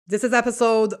This is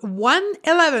episode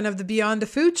 111 of the Beyond the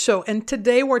Food Show, and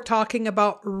today we're talking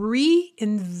about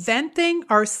reinventing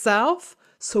ourselves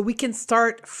so we can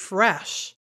start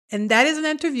fresh. And that is an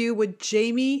interview with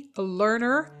Jamie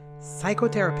Lerner,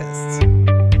 psychotherapist.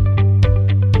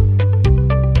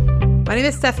 My name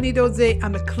is Stephanie Daudet.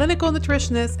 I'm a clinical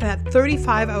nutritionist, and at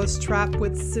 35, I was trapped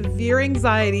with severe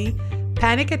anxiety,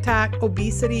 panic attack,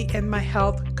 obesity, and my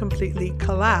health completely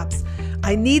collapsed.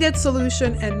 I needed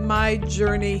solution, and my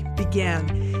journey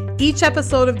began. Each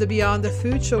episode of the Beyond the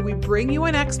Food Show, we bring you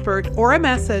an expert or a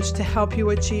message to help you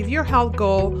achieve your health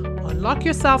goal, unlock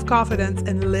your self-confidence,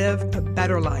 and live a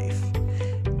better life.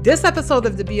 This episode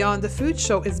of the Beyond the Food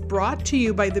Show is brought to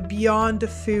you by the Beyond the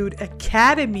Food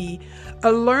Academy,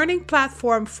 a learning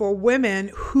platform for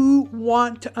women who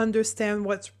want to understand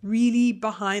what's really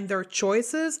behind their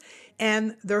choices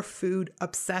and their food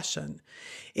obsession.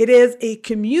 It is a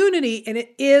community and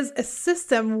it is a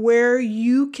system where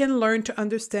you can learn to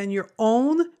understand your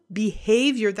own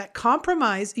behavior that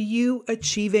compromise you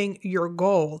achieving your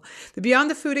goal. The Beyond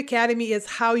the Food Academy is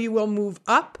how you will move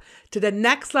up to the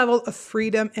next level of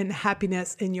freedom and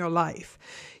happiness in your life.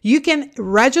 You can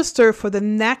register for the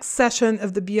next session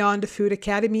of the Beyond the Food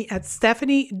Academy at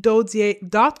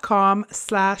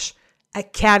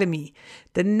stephaniedaudier.com/academy.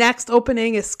 The next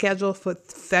opening is scheduled for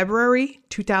February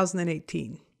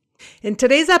 2018. In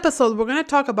today's episode, we're going to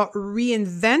talk about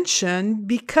reinvention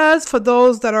because for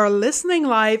those that are listening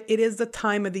live, it is the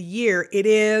time of the year. It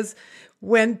is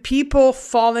when people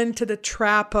fall into the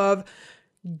trap of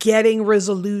getting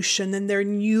resolution and their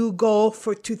new goal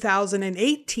for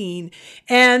 2018.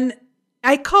 And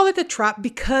I call it a trap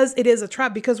because it is a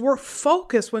trap because we're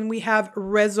focused when we have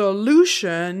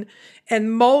resolution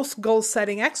and most goal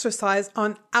setting exercise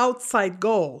on outside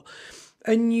goal.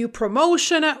 A new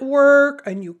promotion at work,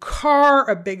 a new car,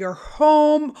 a bigger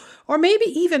home, or maybe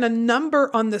even a number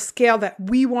on the scale that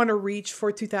we want to reach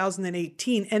for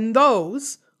 2018. And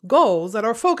those goals that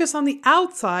are focused on the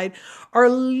outside are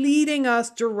leading us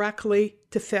directly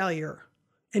to failure.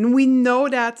 And we know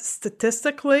that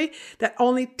statistically that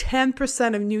only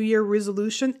 10% of New Year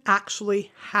resolution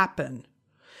actually happen.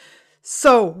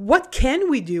 So what can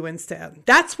we do instead?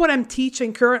 That's what I'm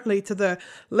teaching currently to the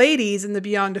ladies in the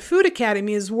Beyond the Food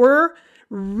Academy is we're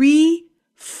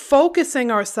refocusing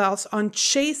ourselves on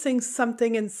chasing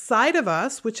something inside of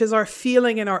us, which is our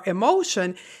feeling and our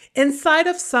emotion, inside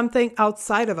of something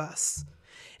outside of us.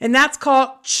 And that's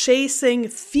called chasing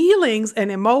feelings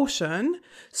and emotion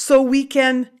so we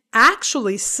can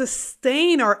actually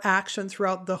sustain our action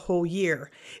throughout the whole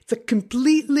year. It's a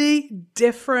completely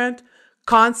different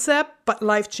concept, but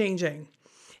life-changing.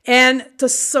 And to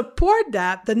support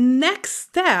that, the next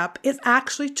step is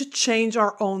actually to change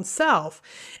our own self.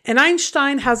 And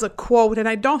Einstein has a quote, and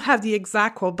I don't have the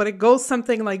exact quote, but it goes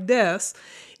something like this.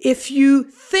 If you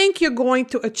think you're going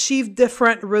to achieve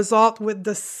different result with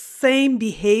the same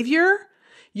behavior,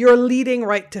 you're leading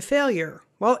right to failure.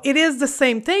 Well, it is the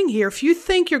same thing here. If you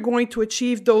think you're going to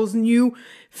achieve those new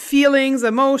feelings,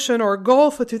 emotion, or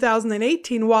goal for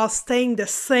 2018 while staying the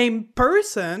same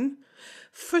person,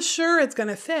 for sure it's going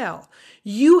to fail.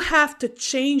 You have to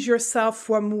change yourself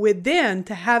from within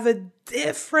to have a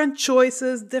different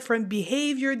choices, different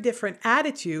behavior, different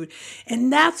attitude.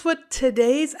 And that's what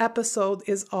today's episode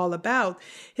is all about,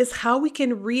 is how we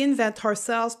can reinvent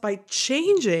ourselves by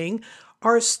changing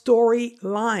our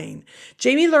storyline.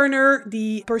 Jamie Lerner,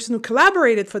 the person who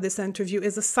collaborated for this interview,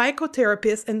 is a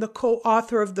psychotherapist and the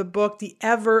co-author of the book, The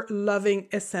Ever-Loving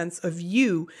Essence of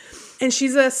You. And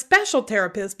she's a special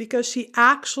therapist because she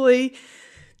actually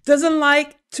doesn't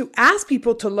like to ask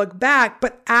people to look back,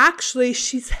 but actually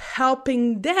she's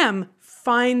helping them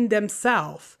find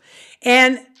themselves.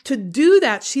 And to do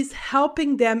that, she's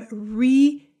helping them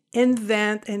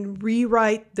invent and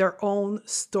rewrite their own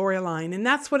storyline. And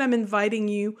that's what I'm inviting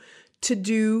you to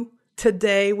do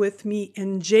today with me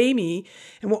and Jamie.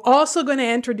 And we're also going to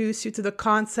introduce you to the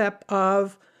concept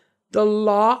of the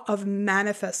law of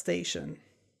manifestation.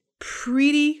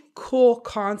 Pretty cool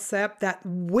concept that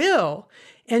will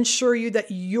ensure you that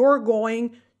you're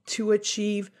going to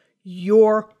achieve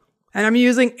your, and I'm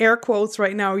using air quotes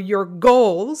right now, your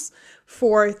goals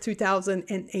for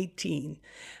 2018.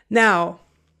 Now,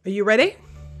 are you ready?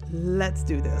 Let's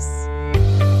do this.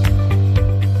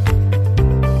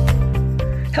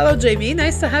 Hello, Jamie.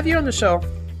 Nice to have you on the show.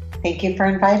 Thank you for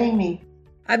inviting me.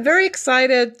 I'm very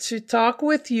excited to talk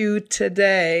with you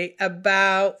today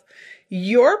about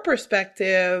your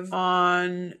perspective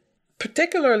on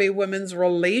particularly women's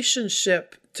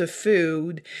relationship to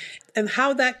food and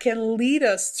how that can lead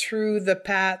us through the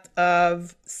path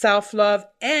of self-love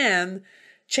and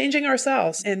changing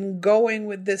ourselves and going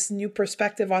with this new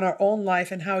perspective on our own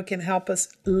life and how it can help us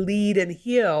lead and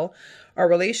heal our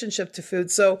relationship to food.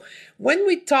 So when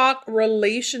we talk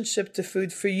relationship to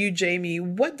food for you, Jamie,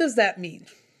 what does that mean?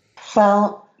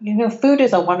 Well, food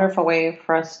is a wonderful way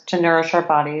for us to nourish our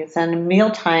bodies, and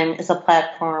mealtime is a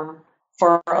platform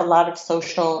for a lot of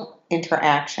social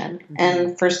interaction.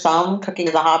 And for some, cooking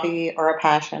is a hobby or a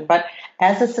passion. But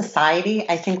as a society,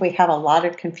 I think we have a lot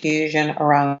of confusion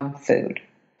around food.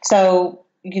 So,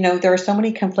 there are so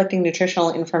many conflicting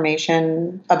nutritional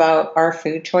information about our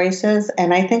food choices,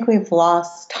 and I think we've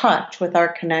lost touch with our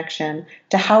connection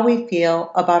to how we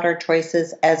feel about our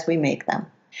choices as we make them.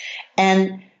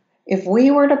 And if we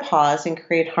were to pause and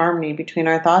create harmony between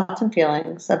our thoughts and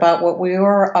feelings about what we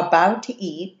were about to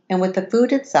eat and with the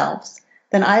food itself,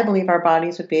 then I believe our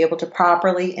bodies would be able to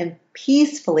properly and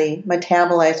peacefully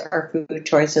metabolize our food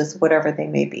choices, whatever they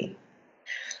may be.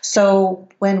 So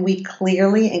when we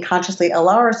clearly and consciously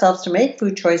allow ourselves to make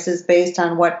food choices based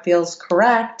on what feels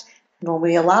correct, and when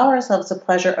we allow ourselves the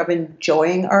pleasure of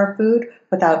enjoying our food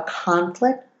without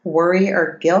conflict, worry,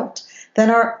 or guilt,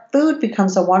 then our food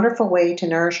becomes a wonderful way to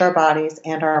nourish our bodies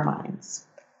and our minds.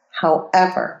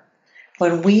 However,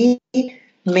 when we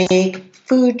make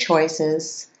food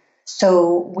choices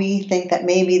so we think that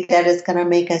maybe that is going to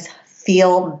make us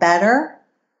feel better,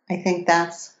 I think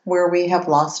that's where we have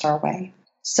lost our way.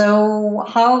 So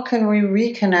how can we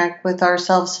reconnect with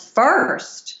ourselves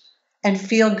first and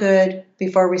feel good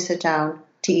before we sit down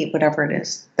to eat whatever it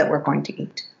is that we're going to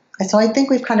eat? And so I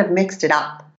think we've kind of mixed it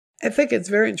up. I think it's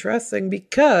very interesting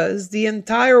because the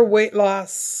entire weight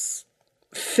loss,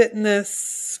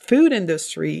 fitness, food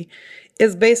industry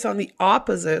is based on the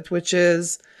opposite, which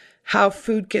is how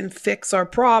food can fix our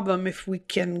problem if we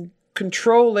can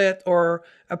control it or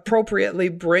appropriately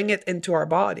bring it into our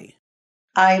body.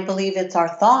 I believe it's our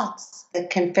thoughts that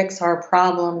can fix our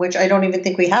problem, which I don't even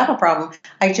think we have a problem.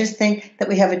 I just think that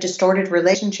we have a distorted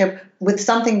relationship with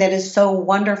something that is so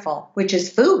wonderful, which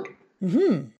is food.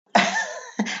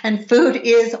 And food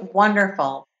is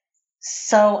wonderful.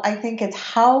 So I think it's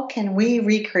how can we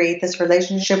recreate this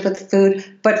relationship with food?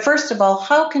 But first of all,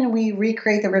 how can we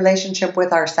recreate the relationship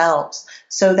with ourselves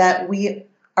so that we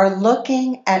are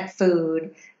looking at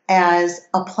food as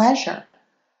a pleasure,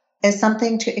 as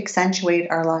something to accentuate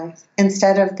our life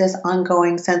instead of this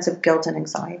ongoing sense of guilt and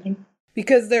anxiety?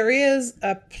 Because there is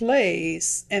a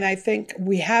place, and I think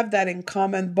we have that in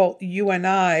common, both you and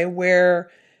I, where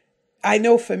I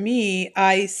know for me,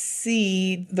 I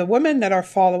see the women that are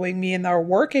following me and are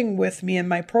working with me in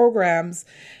my programs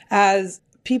as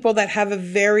people that have a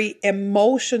very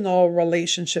emotional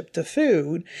relationship to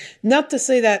food. Not to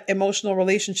say that emotional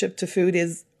relationship to food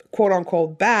is quote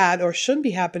unquote bad or shouldn't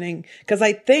be happening, because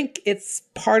I think it's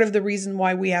part of the reason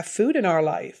why we have food in our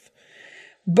life.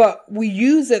 But we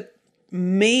use it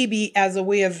maybe as a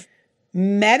way of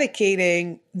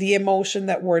medicating the emotion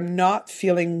that we're not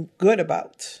feeling good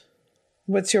about.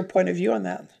 What's your point of view on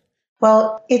that?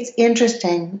 Well, it's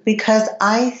interesting because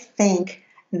I think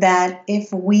that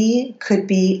if we could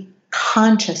be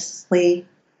consciously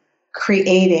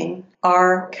creating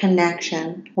our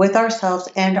connection with ourselves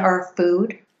and our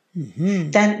food,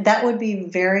 then that would be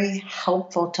very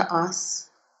helpful to us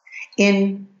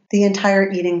in the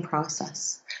entire eating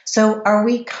process. So are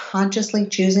we consciously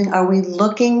choosing? Are we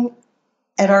looking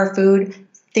at our food,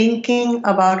 thinking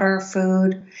about our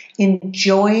food,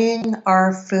 enjoying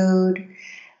our food,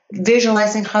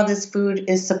 visualizing how this food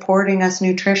is supporting us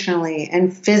nutritionally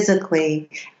and physically?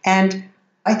 And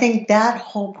I think that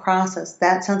whole process,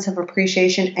 that sense of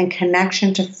appreciation and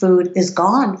connection to food is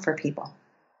gone for people.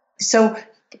 So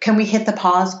can we hit the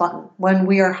pause button when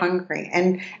we are hungry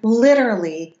and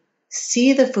literally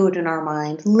see the food in our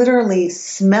mind, literally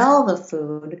smell the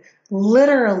food,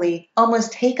 literally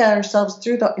almost take ourselves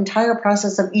through the entire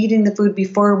process of eating the food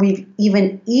before we've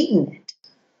even eaten it,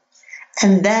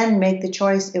 and then make the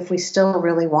choice if we still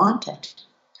really want it.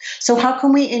 So how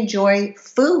can we enjoy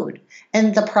food?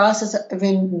 And the process of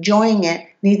enjoying it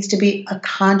needs to be a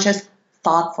conscious,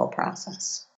 thoughtful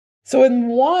process. So in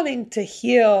wanting to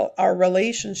heal our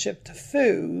relationship to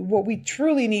food, what we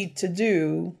truly need to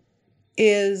do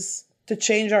is to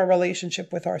change our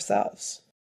relationship with ourselves.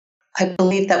 I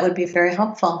believe that would be very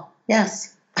helpful.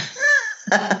 Yes.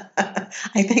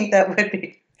 I think that would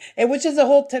be. And which is the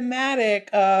whole thematic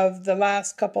of the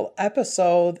last couple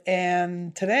episodes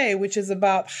and today, which is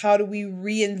about how do we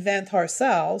reinvent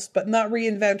ourselves, but not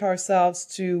reinvent ourselves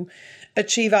to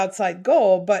achieve outside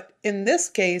goal. But in this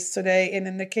case today, and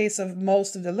in the case of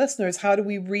most of the listeners, how do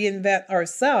we reinvent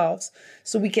ourselves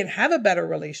so we can have a better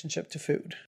relationship to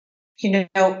food? You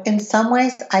know, in some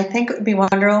ways, I think it would be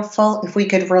wonderful if we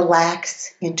could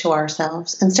relax into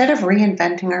ourselves. Instead of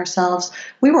reinventing ourselves,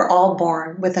 we were all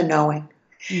born with a knowing.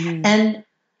 Hmm. And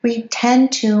we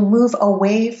tend to move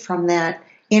away from that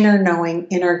inner knowing,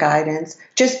 inner guidance,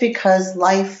 just because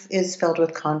life is filled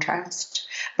with contrast.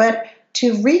 But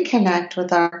to reconnect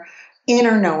with our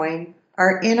inner knowing,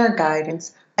 our inner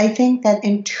guidance, I think that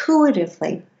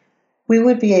intuitively we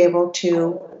would be able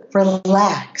to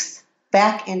relax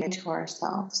back into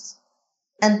ourselves.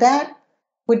 And that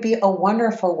would be a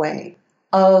wonderful way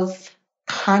of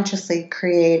consciously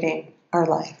creating our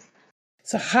life.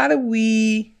 So, how do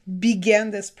we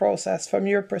begin this process from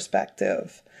your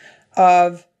perspective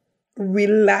of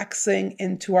relaxing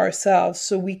into ourselves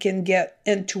so we can get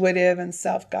intuitive and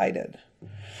self guided?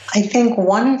 I think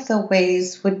one of the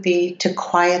ways would be to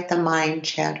quiet the mind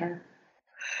chatter.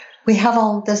 We have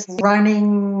all this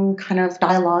running kind of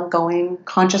dialogue going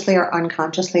consciously or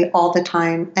unconsciously all the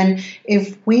time. And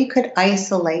if we could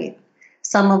isolate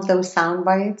some of those sound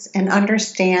bites and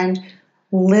understand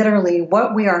literally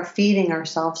what we are feeding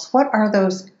ourselves, what are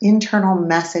those internal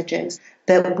messages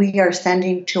that we are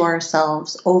sending to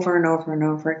ourselves over and over and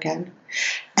over again.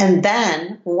 And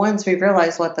then once we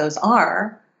realize what those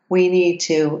are, we need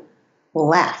to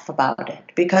laugh about it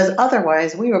because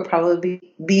otherwise we would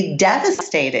probably be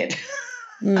devastated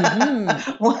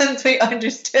Mm-hmm. once we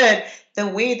understood the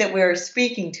way that we were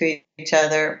speaking to each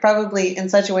other, probably in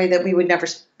such a way that we would never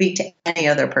speak to any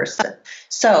other person.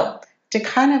 So to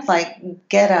kind of like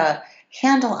get a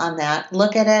handle on that,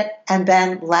 look at it, and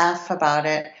then laugh about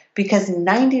it because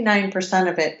 99%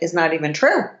 of it is not even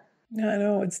true. I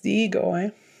know, it's the ego, eh?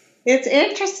 It's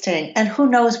interesting. And who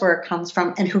knows where it comes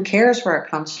from and who cares where it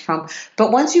comes from.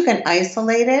 But once you can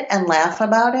isolate it and laugh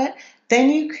about it, then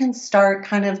you can start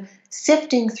kind of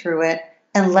sifting through it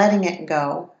and letting it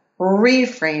go,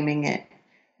 reframing it,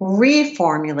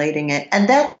 reformulating it. And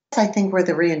that's, I think, where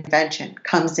the reinvention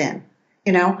comes in.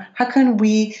 You know, how can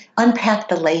we unpack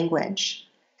the language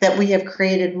that we have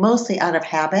created mostly out of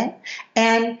habit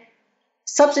and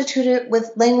substitute it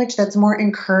with language that's more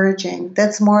encouraging,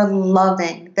 that's more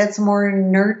loving, that's more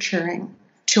nurturing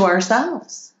to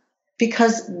ourselves.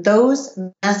 Because those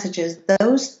messages,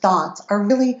 those thoughts are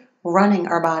really running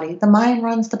our body. The mind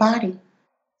runs the body.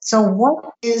 So,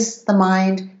 what is the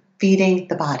mind feeding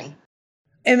the body?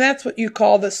 And that's what you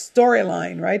call the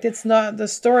storyline, right? It's not the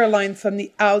storyline from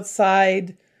the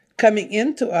outside coming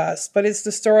into us, but it's the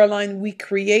storyline we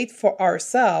create for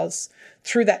ourselves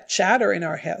through that chatter in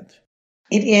our head.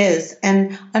 It is.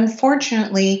 And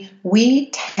unfortunately, we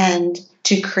tend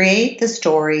to create the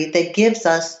story that gives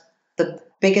us the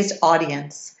biggest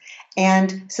audience.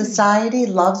 And society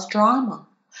loves drama.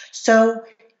 So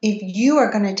if you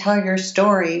are going to tell your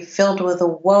story filled with a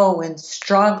woe and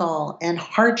struggle and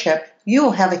hardship, you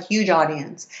will have a huge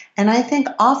audience. And I think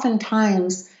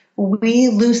oftentimes we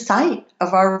lose sight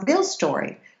of our real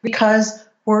story because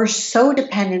we're so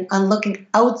dependent on looking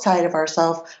outside of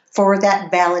ourselves for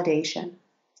that validation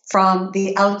from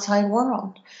the outside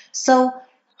world. So,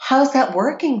 how's that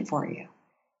working for you?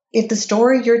 If the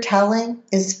story you're telling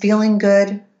is feeling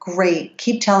good, great,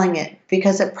 keep telling it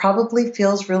because it probably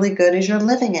feels really good as you're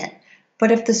living it.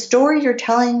 But if the story you're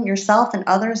telling yourself and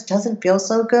others doesn't feel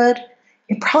so good,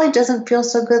 it probably doesn't feel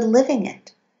so good living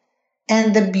it.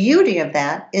 And the beauty of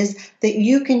that is that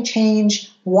you can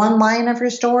change one line of your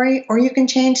story or you can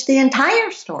change the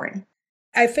entire story.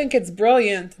 I think it's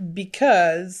brilliant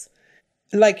because,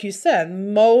 like you said,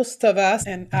 most of us,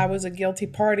 and I was a guilty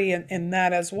party in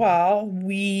that as well,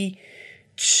 we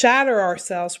shatter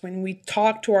ourselves when we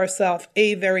talk to ourselves,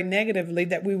 very negatively,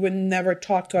 that we would never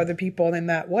talk to other people in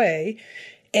that way.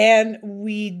 And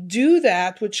we do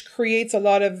that, which creates a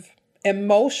lot of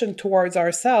emotion towards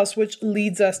ourselves, which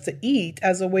leads us to eat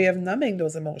as a way of numbing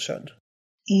those emotions.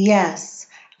 Yes.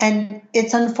 And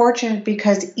it's unfortunate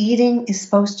because eating is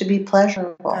supposed to be I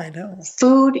pleasurable. know.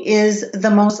 Food is the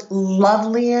most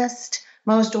loveliest,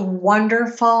 most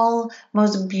wonderful,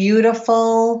 most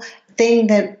beautiful thing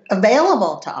that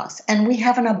available to us. And we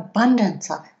have an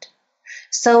abundance of it.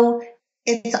 So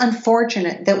it's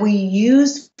unfortunate that we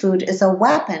use food as a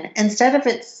weapon instead of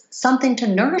it's something to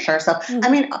nourish ourselves. I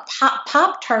Mm-hmm. mean,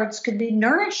 Pop Tarts could be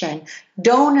nourishing,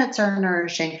 donuts are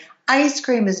nourishing, ice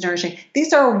cream is nourishing.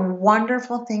 These are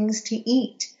wonderful things to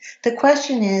eat. The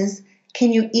question is,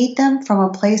 can you eat them from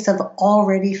a place of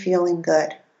already feeling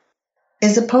good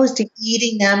as opposed to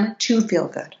eating them to feel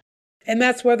good? And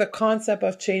that's where the concept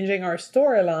of changing our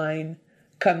storyline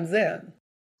comes in.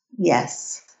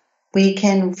 Yes, we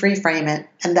can reframe it,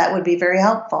 and that would be very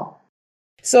helpful.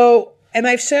 So And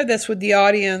I've shared this with the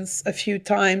audience a few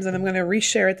times, and I'm going to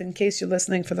reshare it in case you're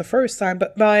listening for the first time.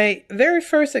 But my very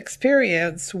first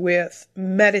experience with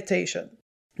meditation,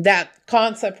 that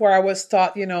concept where I was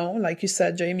taught, like you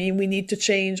said, Jamie, we need to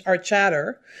change our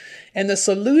chatter. And the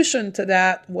solution to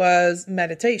that was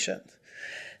meditation.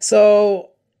 So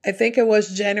I think it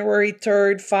was January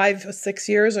 3rd, 5 or 6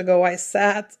 years ago, I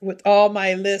sat with all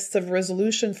my list of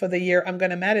resolution for the year. I'm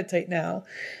going to meditate now.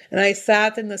 And I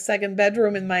sat in the second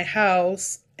bedroom in my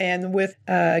house and with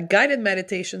guided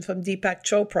meditation from Deepak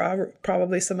Chopra.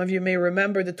 Probably some of you may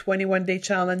remember the 21-day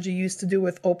challenge he used to do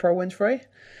with Oprah Winfrey.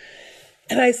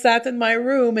 And I sat in my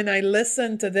room and I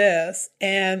listened to this,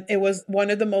 and it was one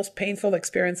of the most painful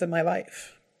experiences in my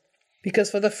life.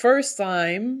 Because for the first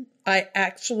time, I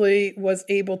actually was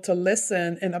able to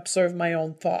listen and observe my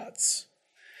own thoughts.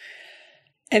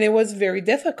 And it was very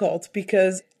difficult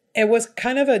because it was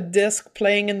kind of a disc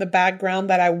playing in the background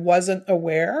that I wasn't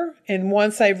aware. And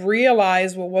once I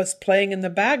realized what was playing in the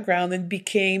background, it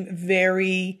became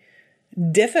very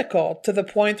difficult to the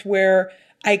point where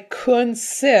I couldn't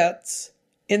sit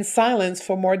in silence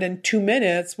for more than 2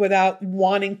 minutes without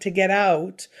wanting to get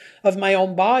out of my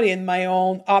own body and my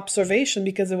own observation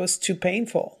because it was too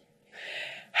painful.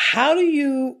 How do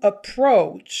you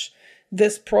approach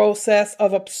this process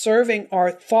of observing our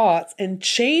thoughts and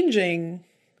changing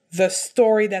the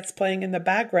story that's playing in the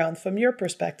background from your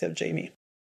perspective, Jamie?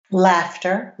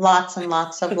 Laughter, lots and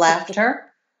lots of laughter.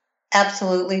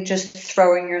 Absolutely, just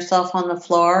throwing yourself on the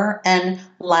floor and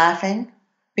laughing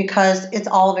because it's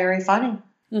all very funny.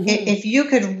 Mm-hmm. If you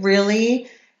could really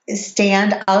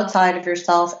stand outside of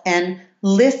yourself and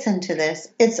listen to this,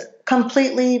 it's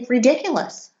completely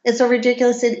ridiculous. It's so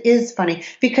ridiculous it is funny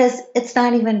because it's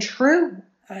not even true.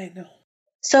 I know.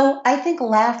 So I think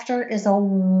laughter is a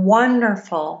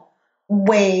wonderful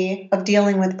way of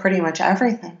dealing with pretty much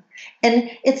everything. And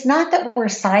it's not that we're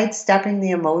sidestepping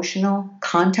the emotional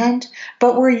content,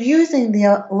 but we're using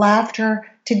the laughter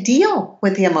to deal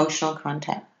with the emotional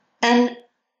content. And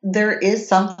there is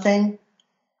something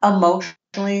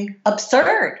emotionally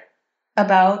absurd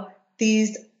about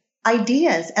these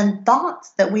ideas and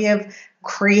thoughts that we have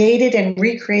created and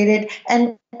recreated,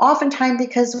 and oftentimes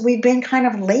because we've been kind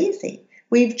of lazy.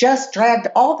 We've just dragged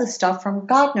all this stuff from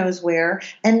God knows where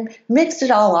and mixed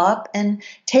it all up and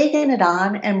taken it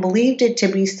on and believed it to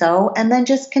be so and then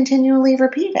just continually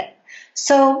repeat it.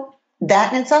 So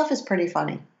that in itself is pretty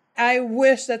funny. I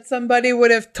wish that somebody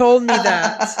would have told me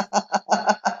that.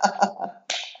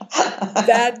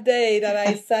 That day that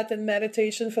I sat in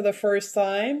meditation for the first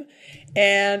time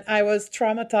and I was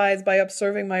traumatized by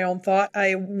observing my own thought.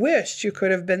 I wished you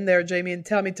could have been there, Jamie, and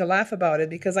tell me to laugh about it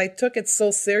because I took it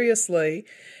so seriously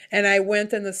and I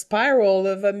went in a spiral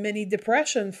of a mini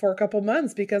depression for a couple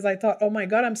months because I thought, oh my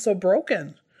God, I'm so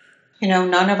broken.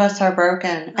 None of us are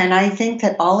broken. And I think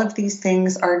that all of these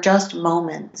things are just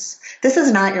moments. This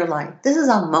is not your life. This is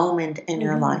a moment in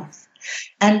your life.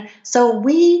 And so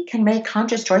we can make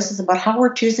conscious choices about how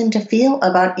we're choosing to feel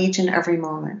about each and every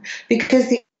moment. Because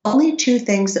the only two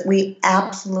things that we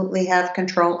absolutely have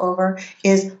control over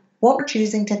is what we're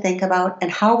choosing to think about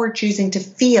and how we're choosing to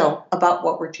feel about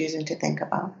what we're choosing to think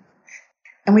about.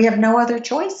 And we have no other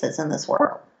choices in this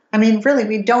world. I mean, really,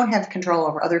 we don't have control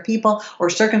over other people or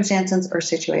circumstances or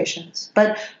situations.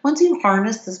 But once you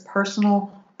harness this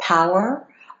personal power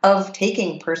of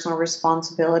taking personal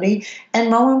responsibility and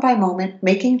moment by moment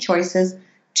making choices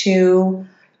to,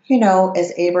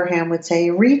 as Abraham would say,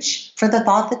 reach for the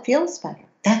thought that feels better.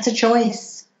 That's a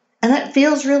choice. And that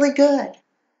feels really good.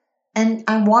 And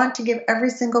I want to give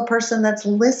every single person that's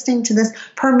listening to this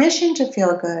permission to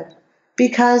feel good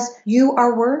because you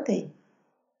are worthy.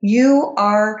 You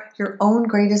are your own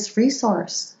greatest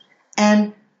resource.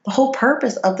 And the whole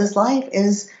purpose of this life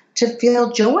is to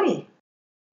feel joy.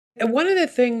 And one of the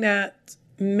things that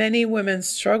many women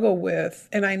struggle with,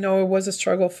 and I know it was a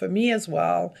struggle for me as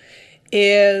well,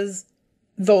 is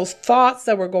those thoughts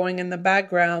that were going in the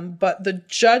background, but the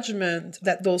judgment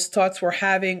that those thoughts were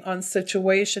having on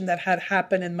situation that had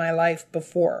happened in my life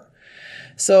before.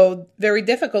 So very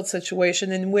difficult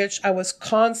situation in which I was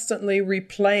constantly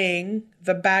replaying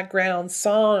the background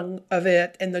song of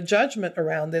it and the judgment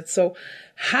around it. So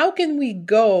how can we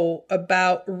go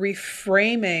about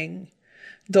reframing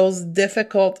those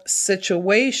difficult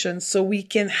situations so we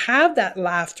can have that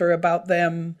laughter about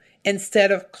them instead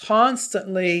of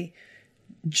constantly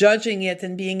judging it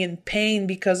and being in pain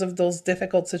because of those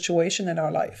difficult situations in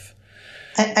our life?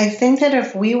 I think that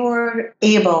if we were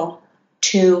able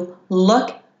to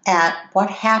look at what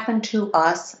happened to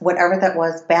us, whatever that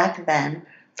was back then,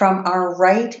 from our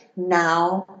right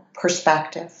now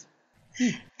perspective,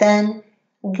 then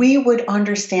we would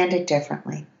understand it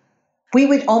differently. We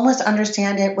would almost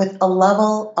understand it with a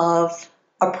level of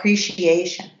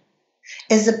appreciation,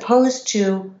 as opposed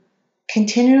to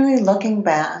continually looking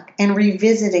back and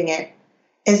revisiting it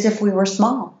as if we were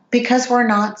small, because we're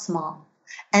not small.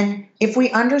 And if we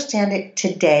understand it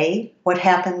today, what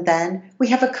happened then, we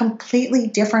have a completely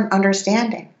different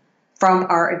understanding from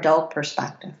our adult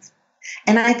perspective.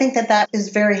 And I think that that is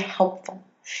very helpful.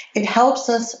 It helps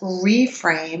us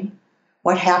reframe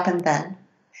what happened then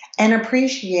and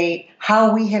appreciate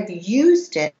how we have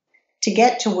used it to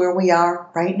get to where we are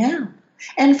right now.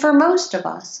 And for most of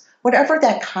us, whatever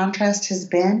that contrast has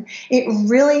been, it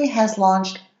really has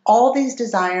launched all these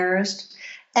desires,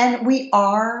 and we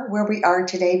are where we are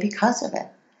today because of it.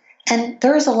 And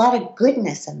there is a lot of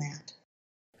goodness in that.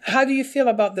 How do you feel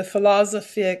about the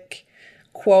philosophic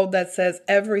quote that says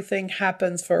everything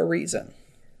happens for a reason?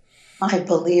 I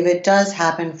believe it does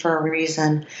happen for a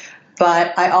reason,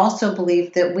 but I also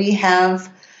believe that we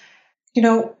have,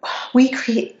 we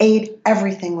create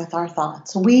everything with our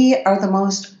thoughts. We are the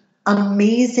most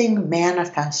amazing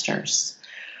manifestors.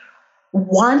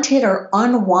 Wanted or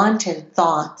unwanted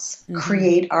thoughts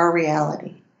create our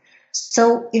reality.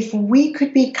 So if we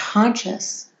could be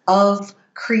conscious of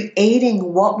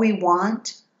creating what we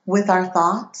want with our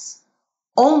thoughts,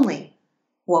 only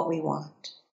what we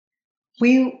want,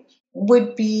 we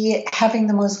would be having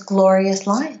the most glorious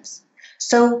lives.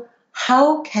 So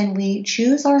how can we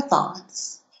choose our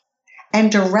thoughts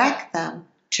and direct them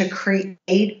to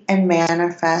create and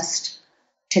manifest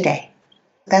today?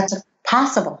 That's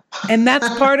possible. And that's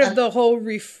part of the whole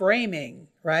reframing,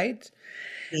 right?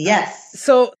 Yes.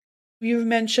 So you've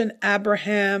mentioned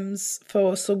Abraham's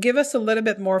foe. So give us a little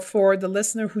bit more for the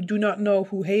listener who do not know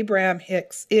who Abraham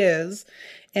Hicks is,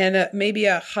 and maybe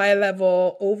a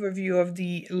high-level overview of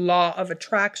the law of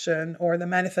attraction or the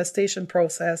manifestation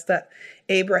process that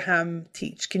Abraham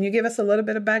teach. Can you give us a little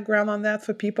bit of background on that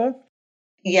for people?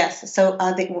 Yes. So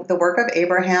the work of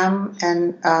Abraham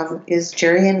and is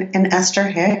Jerry and Esther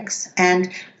Hicks,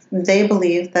 and they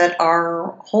believe that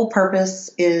our whole purpose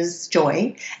is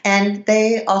joy. And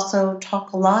they also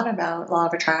talk a lot about law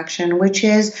of attraction, which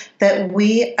is that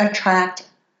we attract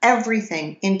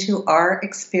everything into our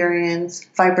experience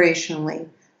vibrationally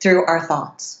through our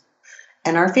thoughts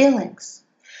and our feelings.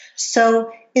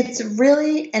 So it's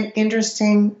really an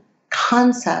interesting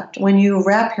concept when you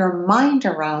wrap your mind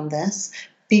around this,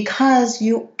 because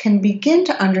you can begin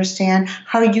to understand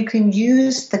how you can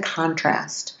use the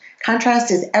contrast. Contrast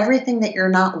is everything that you're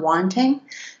not wanting,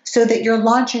 so that you're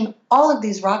launching all of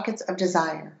these rockets of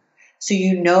desire. So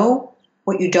you know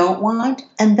what you don't want,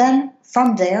 and then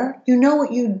from there, you know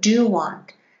what you do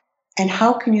want. And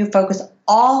how can you focus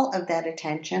all of that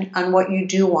attention on what you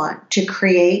do want to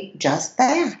create just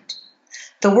that?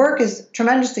 The work is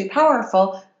tremendously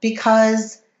powerful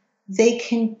because they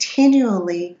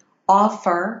continually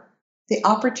offer the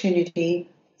opportunity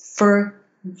for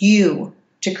you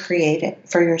to create it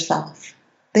for yourself.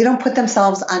 They don't put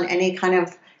themselves on any kind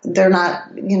of, they're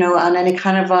not, on any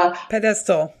kind of a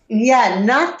pedestal. Yeah,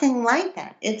 nothing like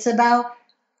that. It's about,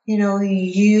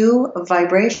 you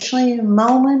vibrationally,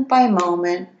 moment by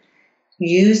moment,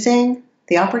 using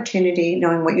the opportunity,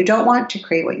 knowing what you don't want to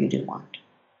create what you do want.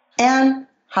 And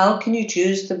how can you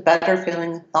choose the better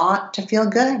feeling thought to feel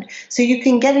good? So you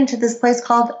can get into this place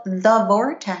called the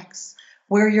vortex,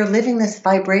 where you're living this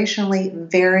vibrationally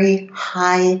very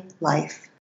high life.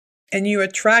 And you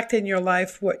attract in your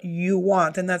life what you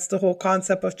want. And that's the whole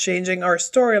concept of changing our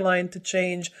storyline to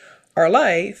change our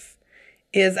life,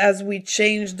 is as we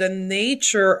change the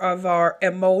nature of our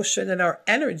emotion and our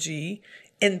energy,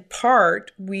 in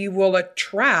part, we will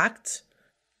attract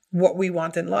what we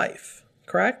want in life.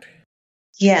 Correct?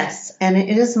 Yes, and it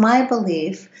is my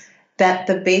belief that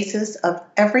the basis of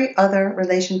every other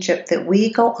relationship that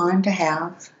we go on to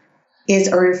have is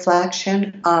a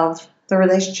reflection of the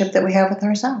relationship that we have with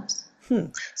ourselves.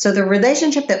 So the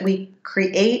relationship that we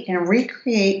create and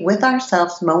recreate with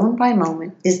ourselves moment by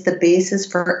moment is the basis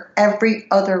for every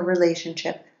other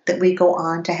relationship that we go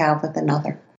on to have with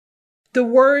another. The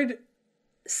word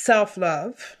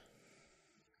self-love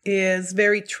is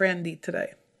very trendy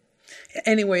today.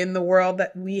 Anyway, in the world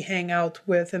that we hang out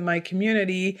with in my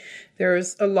community,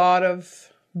 there's a lot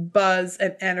of buzz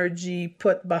and energy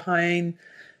put behind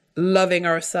loving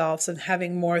ourselves and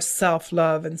having more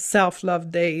self-love and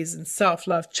self-love days and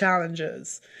self-love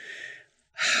challenges.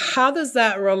 How does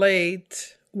that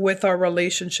relate with our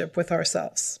relationship with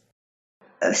ourselves?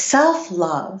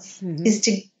 Self-love is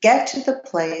to get to the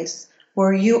place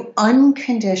where you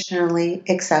unconditionally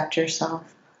accept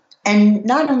yourself. And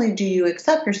not only do you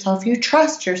accept yourself, you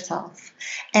trust yourself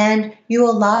and you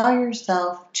allow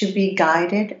yourself to be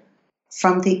guided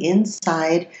from the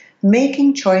inside,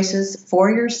 making choices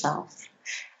for yourself.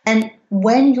 And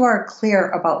when you are clear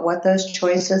about what those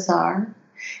choices are,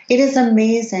 it is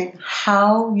amazing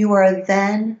how you are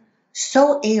then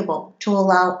so able to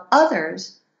allow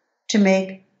others to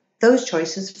make those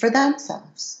choices for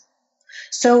themselves.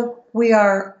 So we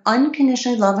are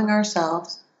unconditionally loving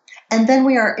ourselves, and then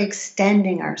we are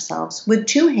extending ourselves with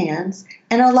two hands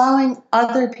and allowing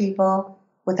other people,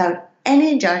 without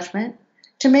any judgment,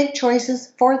 to make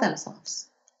choices for themselves.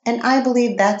 And I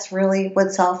believe that's really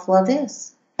what self-love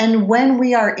is. And when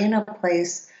we are in a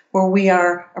place where we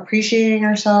are appreciating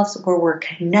ourselves, where we're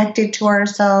connected to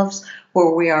ourselves,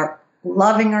 where we are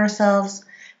loving ourselves,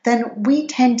 then we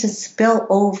tend to spill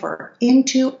over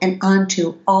into and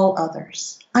onto all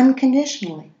others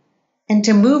unconditionally. And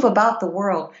to move about the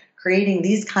world creating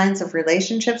these kinds of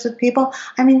relationships with people,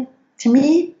 I mean, to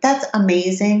me, that's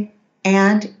amazing.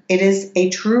 And it is a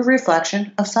true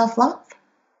reflection of self-love.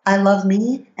 I love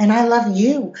me and I love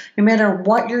you. No matter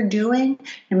what you're doing,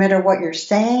 no matter what you're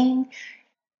saying,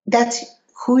 that's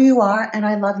who you are and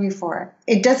I love you for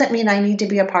it. It doesn't mean I need to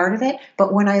be a part of it,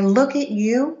 but when I look at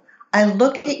you, I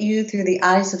look at you through the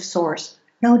eyes of Source.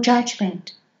 No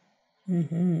judgment.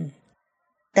 Mm-hmm.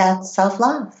 That's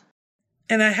self-love.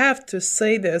 And I have to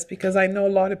say this because I know a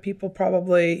lot of people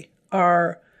probably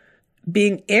are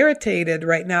being irritated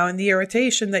right now. And the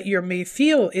irritation that you may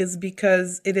feel is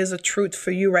because it is a truth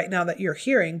for you right now that you're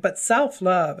hearing. But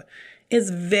self-love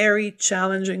is very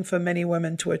challenging for many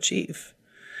women to achieve.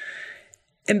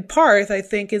 In part, I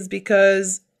think, is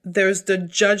because there's the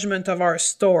judgment of our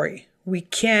story. We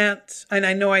can't, and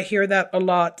I know I hear that a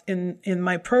lot in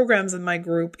my programs in my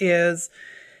group, is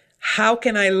how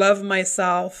can I love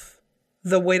myself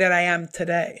the way that I am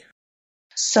today?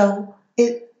 So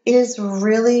it is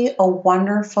really a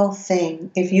wonderful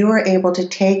thing if you are able to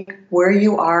take where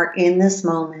you are in this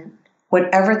moment,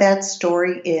 whatever that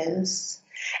story is,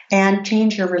 and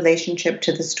change your relationship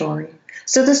to the story.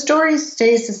 So the story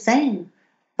stays the same,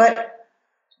 but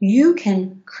you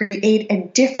can create a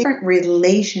different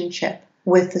relationship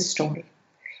with the story.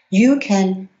 You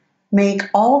can make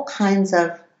all kinds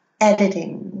of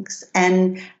editings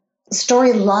and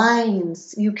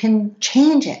storylines. You can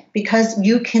change it because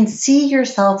you can see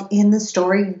yourself in the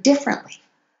story differently.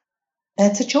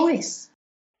 That's a choice.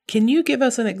 Can you give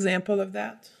us an example of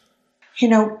that? You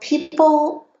know,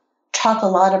 people talk a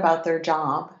lot about their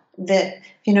job, that,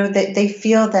 you know, that they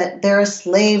feel that they're a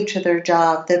slave to their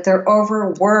job, that they're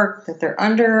overworked, that they're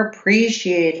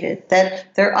underappreciated,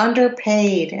 that they're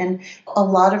underpaid. And a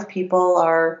lot of people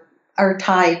are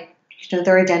tied, you know,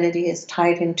 their identity is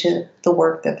tied into the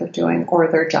work that they're doing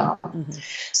or their job. Mm-hmm.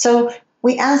 So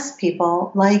we ask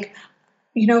people, like,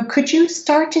 you know, could you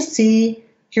start to see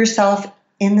yourself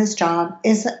in this job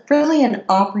is really an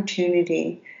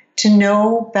opportunity to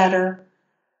know better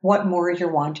what more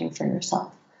you're wanting for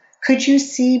yourself? Could you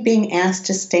see being asked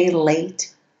to stay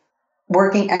late,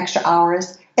 working extra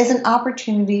hours, as an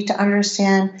opportunity to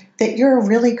understand that you're a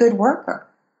really good worker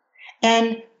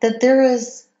and that there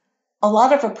is a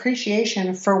lot of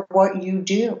appreciation for what you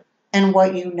do and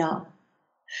what you know?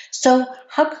 So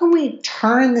how can we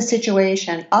turn the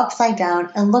situation upside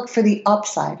down and look for the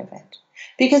upside of it?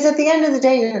 Because at the end of the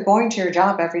day, you're going to your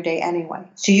job every day anyway.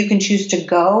 So you can choose to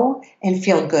go and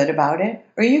feel good about it,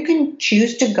 or you can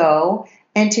choose to go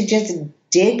and to just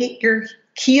dig your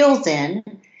heels in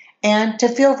and to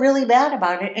feel really bad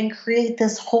about it and create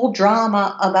this whole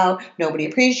drama about nobody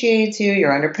appreciates you,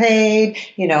 you're underpaid,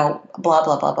 you know, blah,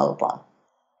 blah, blah, blah, blah.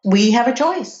 We have a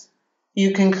choice.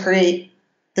 You can create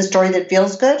the story that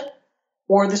feels good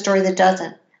or the story that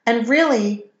doesn't. And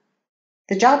really,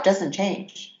 the job doesn't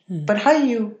change. But how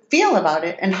you feel about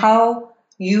it and how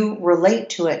you relate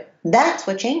to it, that's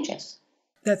what changes.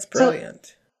 That's brilliant.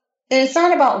 So it's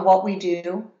not about what we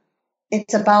do.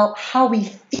 It's about how we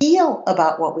feel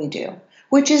about what we do,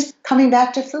 which is coming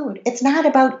back to food. It's not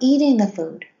about eating the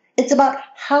food. It's about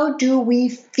how do we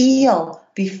feel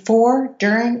before,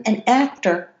 during, and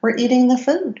after we're eating the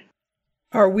food.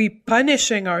 Are we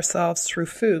punishing ourselves through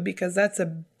food? Because that's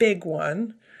a big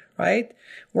one, right?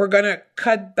 We're going to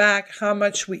cut back how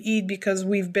much we eat because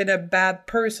we've been a bad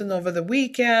person over the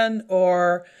weekend,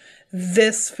 or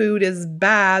this food is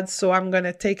bad, so I'm going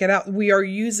to take it out. We are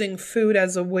using food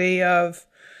as a way of,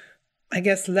 I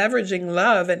guess, leveraging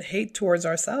love and hate towards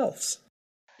ourselves.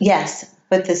 Yes,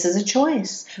 but this is a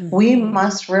choice. Mm-hmm. We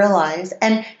must realize,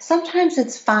 and sometimes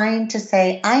it's fine to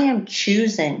say, I am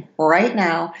choosing right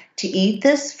now to eat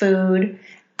this food.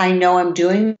 I know I'm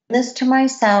doing this to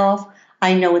myself.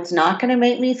 I know it's not going to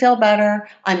make me feel better.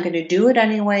 I'm going to do it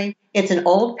anyway. It's an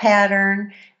old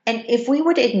pattern. And if we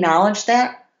would acknowledge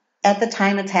that at the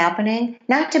time it's happening,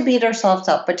 not to beat ourselves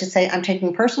up, but to say, I'm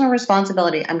taking personal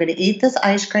responsibility. I'm going to eat this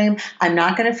ice cream. I'm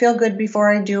not going to feel good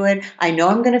before I do it. I know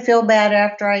I'm going to feel bad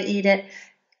after I eat it.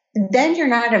 Then you're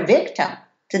not a victim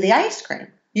to the ice cream.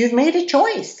 You've made a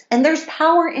choice, and there's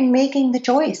power in making the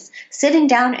choice, sitting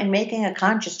down and making a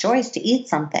conscious choice to eat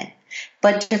something.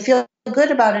 But to feel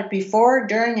good about it before,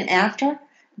 during, and after,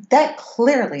 that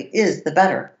clearly is the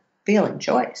better feeling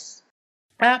choice.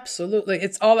 Absolutely.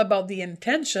 It's all about the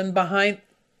intention behind,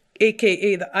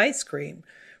 AKA the ice cream,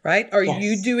 right? Are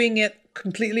you Yes. doing it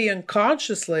completely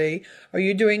unconsciously? Are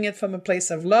you doing it from a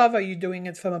place of love? Are you doing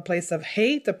it from a place of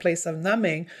hate, a place of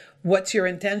numbing? What's your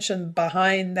intention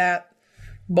behind that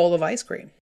bowl of ice cream?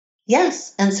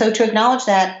 Yes. And so to acknowledge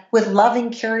that with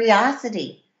loving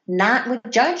curiosity, not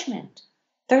with judgment.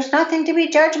 There's nothing to be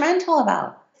judgmental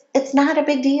about. It's not a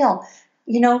big deal.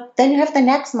 Then you have the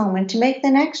next moment to make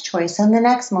the next choice and the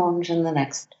next moment and the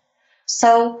next.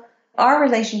 So our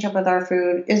relationship with our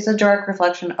food is a direct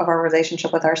reflection of our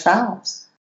relationship with ourselves.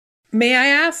 May I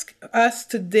ask us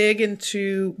to dig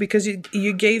into, because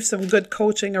you gave some good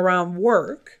coaching around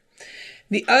work,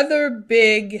 the other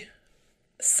big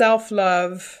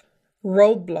self-love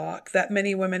roadblock that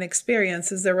many women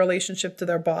experience is their relationship to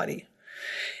their body.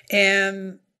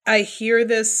 And I hear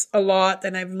this a lot,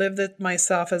 and I've lived it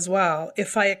myself as well.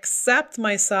 If I accept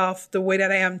myself the way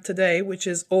that I am today, which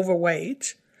is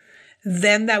overweight,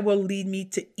 then that will lead me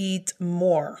to eat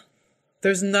more.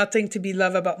 There's nothing to be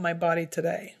loved about my body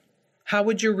today. How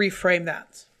would you reframe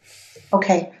that?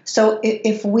 Okay, so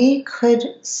if we could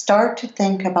start to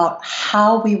think about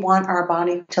how we want our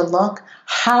body to look,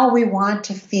 how we want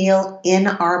to feel in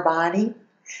our body,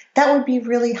 that would be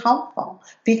really helpful.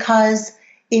 Because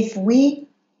if we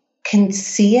can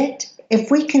see it,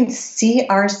 if we can see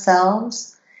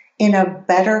ourselves in a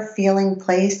better feeling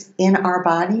place in our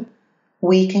body,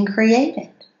 we can create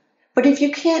it. But if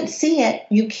you can't see it,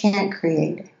 you can't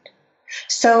create it.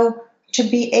 So to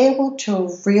be able to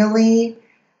really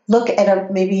look at a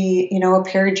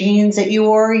pair of jeans that you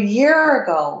wore a year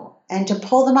ago and to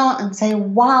pull them out and say,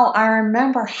 wow, I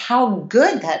remember how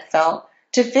good that felt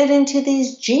to fit into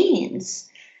these jeans.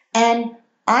 And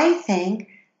I think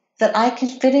that I can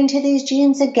fit into these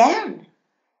jeans again.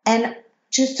 And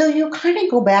just so you kind of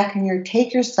go back and you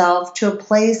take yourself to a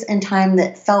place and time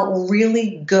that felt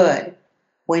really good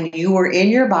when you were in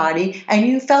your body and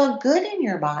you felt good in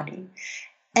your body,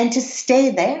 and to stay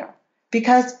there.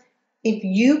 Because if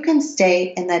you can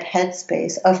stay in that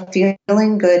headspace of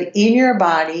feeling good in your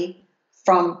body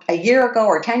from a year ago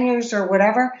or 10 years or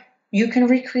whatever, you can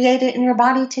recreate it in your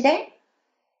body today.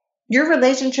 Your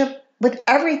relationship with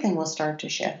everything will start to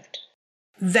shift.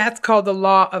 That's called the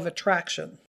law of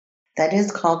attraction. That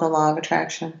is called the law of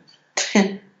attraction.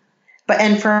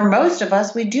 And for most of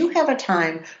us, we do have a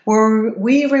time where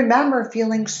we remember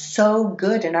feeling so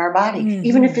good in our body,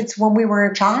 even if it's when we were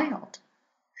a child.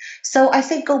 So I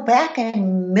say go back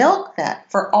and milk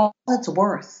that for all it's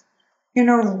worth.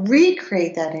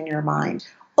 Recreate that in your mind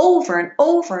over and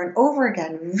over and over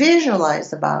again.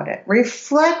 Visualize about it.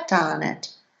 Reflect on it.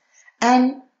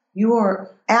 And you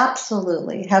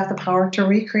absolutely have the power to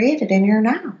recreate it in your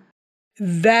now.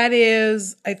 That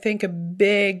is, I think, a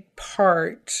big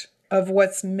part of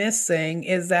what's missing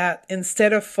is that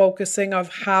instead of focusing on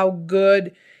how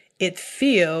good it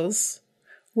feels,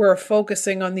 we're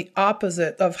focusing on the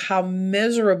opposite of how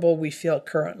miserable we feel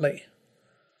currently.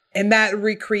 And that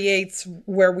recreates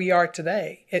where we are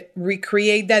today. It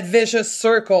recreates that vicious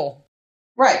circle.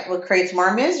 Right. Well, it creates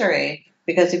more misery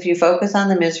because if you focus on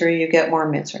the misery, you get more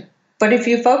misery. But if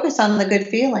you focus on the good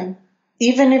feeling,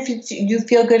 even if you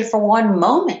feel good for one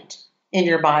moment in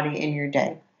your body, in your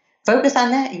day, focus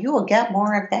on that. You will get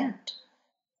more of that.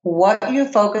 What you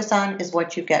focus on is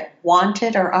what you get,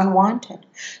 wanted or unwanted.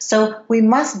 So we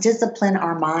must discipline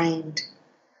our mind.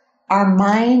 Our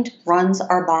mind runs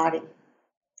our body.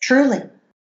 Truly.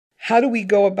 How do we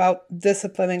go about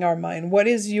disciplining our mind? What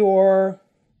is your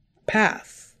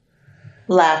path?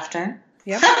 Laughter.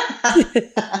 Yep.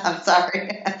 I'm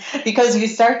sorry. Because you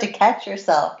start to catch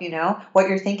yourself, what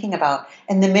you're thinking about.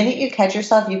 And the minute you catch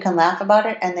yourself, you can laugh about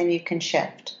it and then you can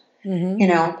shift.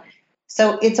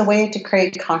 So it's a way to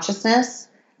create consciousness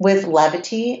with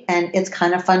levity, and it's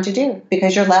kind of fun to do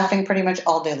because you're laughing pretty much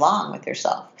all day long with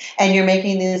yourself and you're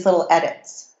making these little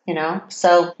edits,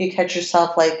 so you catch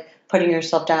yourself like putting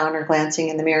yourself down or glancing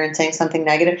in the mirror and saying something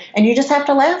negative, and you just have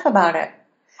to laugh about it.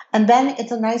 And then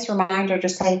it's a nice reminder to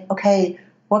say, okay,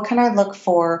 what can I look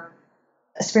for?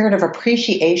 A spirit of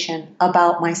appreciation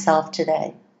about myself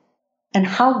today. And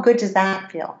how good does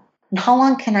that feel? And how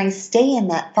long can I stay in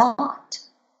that thought?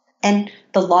 And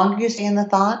the longer you stay in the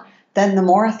thought, then the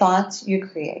more thoughts you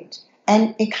create.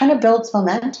 And it kind of builds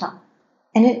momentum.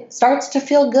 And it starts to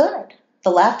feel good. The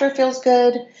laughter feels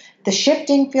good. The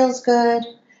shifting feels good.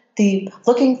 The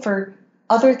looking for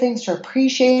other things to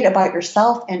appreciate about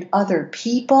yourself and other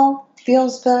people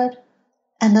feels good.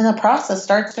 And then the process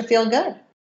starts to feel good.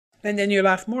 And then you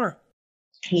laugh more.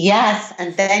 Yes,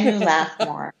 and then you laugh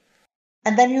more.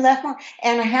 And then you laugh more.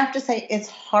 And I have to say, it's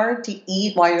hard to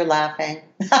eat while you're laughing.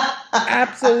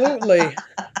 Absolutely.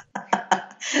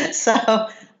 So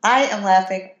I am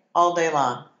laughing all day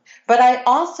long. But I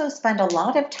also spend a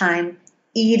lot of time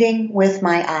eating with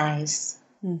my eyes.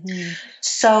 Mm-hmm.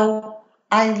 So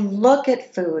I look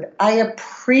at food. I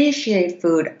appreciate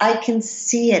food. I can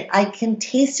see it. I can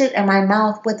taste it in my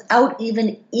mouth without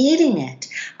even eating it.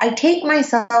 I take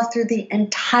myself through the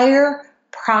entire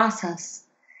process.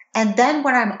 And then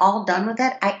when I'm all done with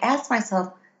it, I ask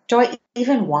myself, do I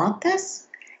even want this?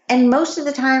 And most of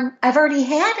the time, I've already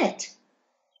had it.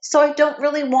 So I don't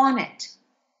really want it.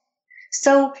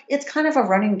 So it's kind of a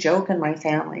running joke in my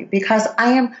family because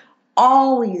I am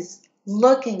always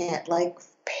looking at like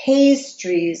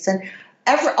pastries and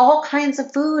all kinds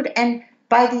of food. And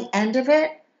by the end of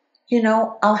it,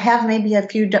 I'll have maybe a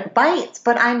few bites,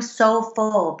 but I'm so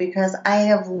full because I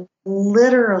have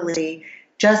literally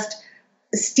just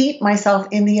steeped myself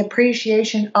in the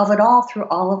appreciation of it all through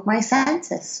all of my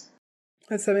senses.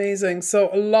 That's amazing. So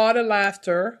a lot of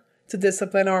laughter to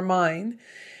discipline our mind.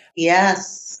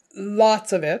 Yes.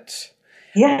 Lots of it.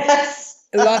 Yes.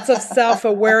 Lots of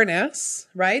self-awareness,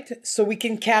 right? So we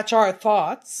can catch our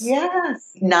thoughts.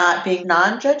 Yes. Not being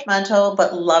non-judgmental,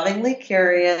 but lovingly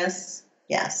curious.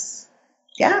 Yes.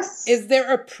 Yes. Is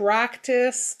there a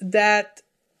practice that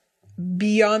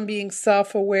beyond being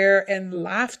self-aware and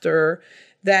laughter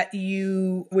that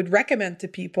you would recommend to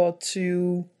people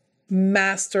to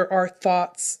master our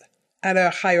thoughts at a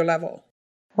higher level?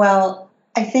 Well,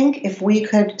 I think if we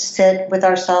could sit with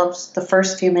ourselves the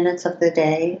first few minutes of the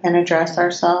day and address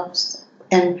ourselves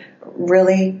and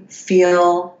really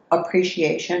feel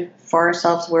appreciation for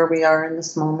ourselves where we are in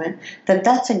this moment,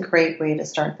 that's a great way to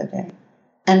start the day.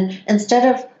 And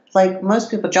instead of like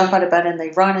most people jump out of bed and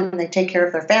they run and they take care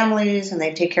of their families and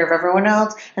they take care of everyone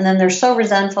else, and then they're so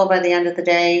resentful by the end of the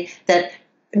day that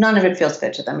none of it feels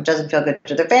good to them. It doesn't feel good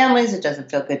to their families. It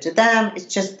doesn't feel good to them. It's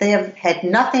just they have had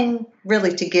nothing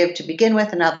really to give to begin with,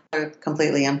 and now they're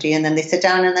completely empty. And then they sit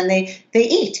down and then they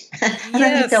eat, and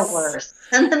then they feel worse,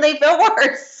 and then they feel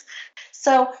worse.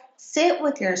 So sit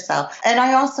with yourself. And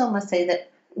I also must say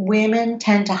that women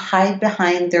tend to hide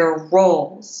behind their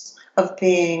roles of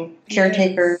being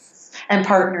caretakers and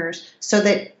partners so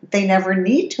that they never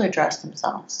need to address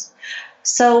themselves.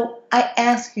 So I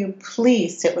ask you,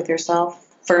 please sit with yourself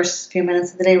first few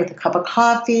minutes of the day with a cup of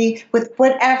coffee, with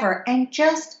whatever, and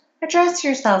just address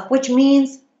yourself, which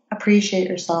means appreciate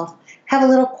yourself. Have a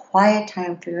little quiet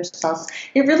time for yourself.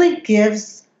 It really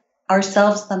gives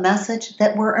ourselves the message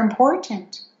that we're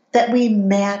important, that we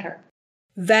matter.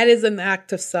 That is an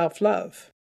act of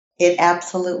self-love. It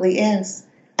absolutely is.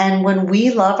 And when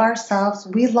we love ourselves,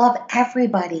 we love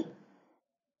everybody.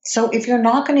 So if you're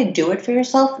not going to do it for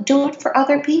yourself, do it for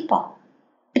other people.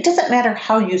 It doesn't matter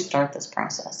how you start this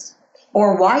process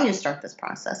or why you start this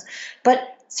process,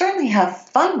 but certainly have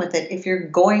fun with it if you're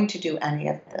going to do any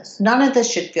of this. None of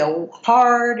this should feel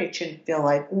hard. It shouldn't feel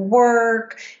like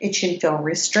work. It shouldn't feel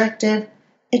restrictive.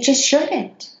 It just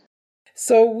shouldn't.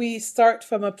 So we start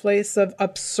from a place of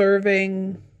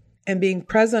observing and being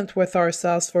present with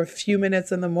ourselves for a few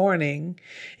minutes in the morning.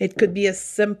 It could be as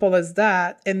simple as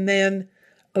that. And then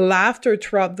laughter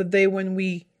throughout the day when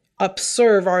we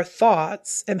observe our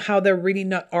thoughts and how they're really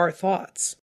not our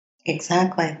thoughts.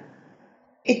 Exactly.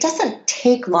 It doesn't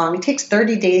take long. It takes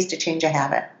 30 days to change a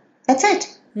habit. That's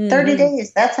it. Mm-hmm. 30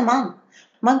 days. That's a month.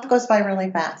 A month goes by really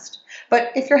fast.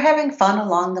 But if you're having fun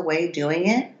along the way doing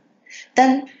it,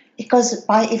 then it goes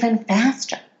by even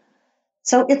faster.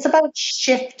 So it's about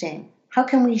shifting. How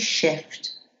can we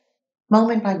shift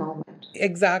moment by moment?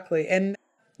 Exactly. And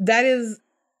that is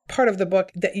part of the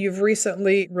book that you've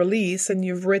recently released, and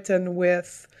you've written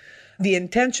with the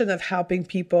intention of helping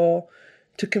people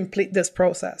to complete this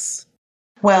process.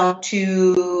 Well,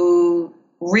 to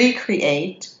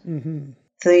recreate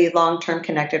the long-term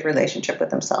connected relationship with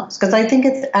themselves. Because I think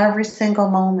it's every single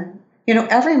moment.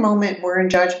 Every moment we're in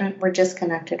judgment, we're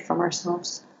disconnected from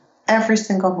ourselves. Every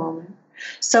single moment.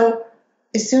 So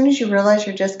as soon as you realize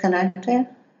you're disconnected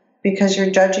because you're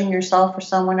judging yourself or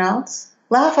someone else,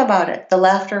 laugh about it. The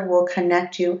laughter will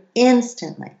connect you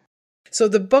instantly. So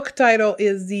the book title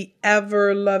is The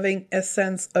Ever-Loving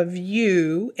Essence of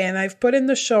You. And I've put in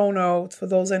the show notes for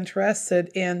those interested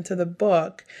into the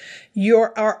book. You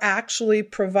are actually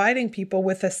providing people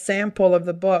with a sample of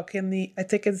the book in I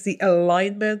think it's the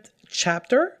alignment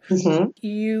chapter. Mm-hmm.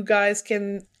 You guys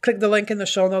can click the link in the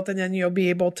show note and then you'll be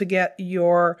able to get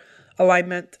your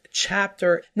alignment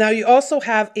chapter. Now you also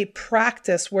have a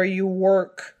practice where you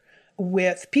work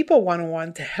with people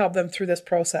one-on-one to help them through this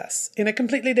process in a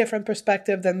completely different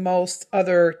perspective than most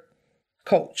other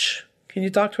coach. Can you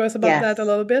talk to us about that a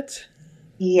little bit?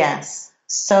 Yes.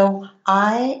 So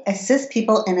I assist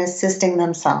people in assisting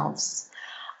themselves.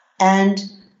 And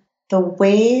the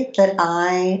way that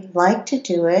I like to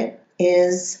do it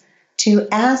is to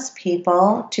ask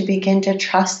people to begin to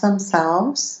trust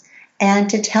themselves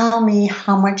and to tell me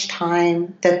how much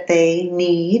time that they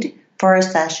need for a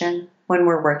session when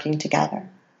we're working together.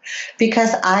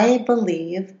 Because I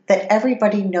believe that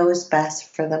everybody knows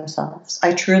best for themselves.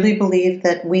 I truly believe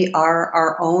that we are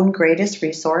our own greatest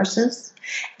resources,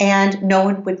 and no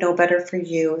one would know better for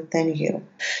you than you.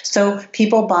 So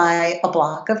people buy a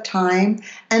block of time,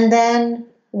 and then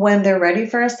when they're ready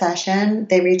for a session,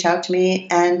 they reach out to me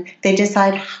and they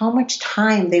decide how much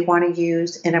time they want to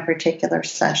use in a particular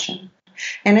session.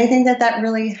 And I think that that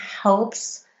really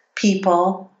helps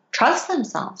people trust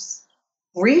themselves,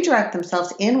 redirect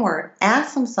themselves inward,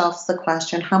 ask themselves the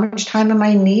question, how much time am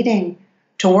I needing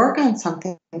to work on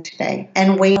something today?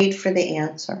 And wait for the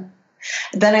answer.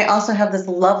 Then I also have this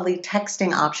lovely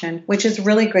texting option, which is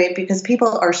really great because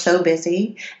people are so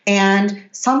busy and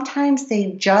sometimes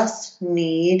they just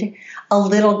need a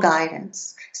little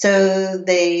guidance. So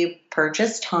they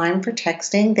purchase time for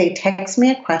texting, they text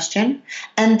me a question,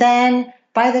 and then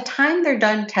by the time they're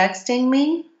done texting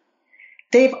me,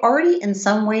 they've already in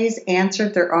some ways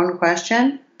answered their own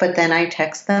question, but then I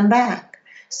text them back.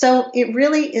 So it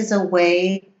really is a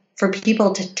way for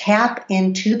people to tap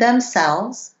into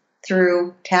themselves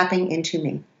through tapping into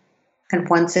me. And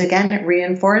once again, it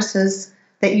reinforces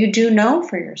that you do know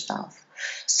for yourself.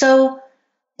 So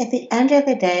at the end of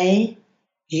the day,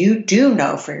 you do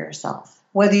know for yourself.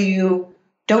 Whether you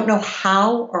don't know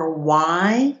how or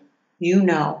why, you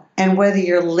know. And whether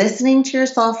you're listening to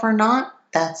yourself or not,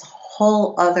 that's a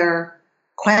whole other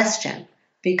question,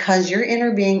 because your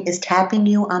inner being is tapping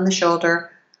you on the shoulder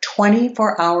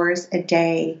 24 hours a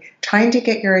day, trying to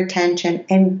get your attention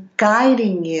and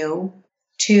guiding you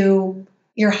to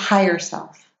your higher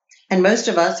self. And most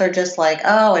of us are just like,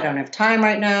 oh, I don't have time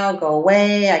right now, go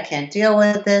away, I can't deal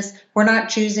with this. We're not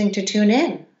choosing to tune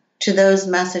in to those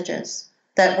messages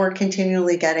that we're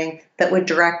continually getting that would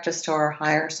direct us to our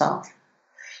higher self.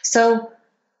 So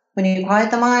when you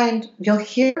quiet the mind, you'll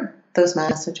hear those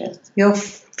messages. You'll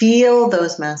feel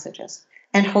those messages.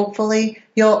 And hopefully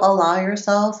you'll allow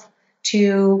yourself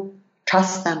to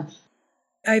trust them.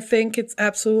 I think it's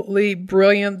absolutely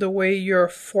brilliant the way you're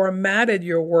formatted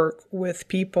your work with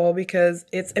people because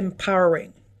it's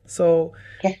empowering. So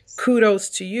yes. Kudos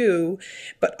to you,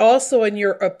 but also in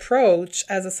your approach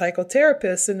as a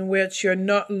psychotherapist in which you're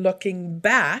not looking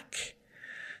back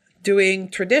doing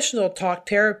traditional talk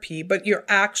therapy, but you're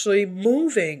actually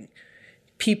moving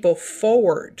people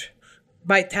forward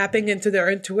by tapping into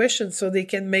their intuition so they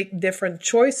can make different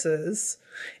choices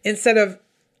instead of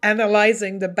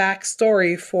analyzing the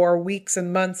backstory for weeks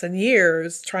and months and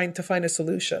years trying to find a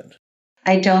solution.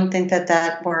 I don't think that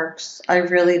that works. I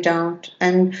really don't.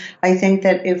 And I think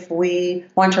that if we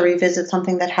want to revisit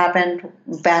something that happened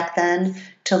back then,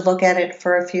 to look at it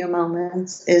for a few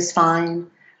moments is fine.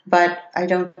 But I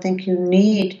don't think you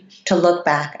need to look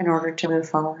back in order to move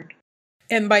forward.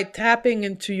 And by tapping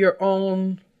into your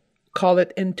own, call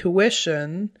it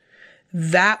intuition,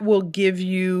 that will give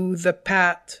you the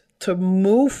path to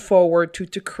move forward, to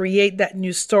create that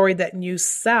new story, that new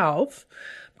self,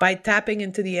 by tapping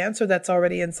into the answer that's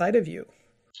already inside of you.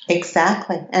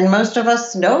 Exactly. And most of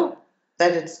us know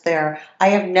that it's there. I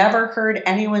have never heard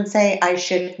anyone say, I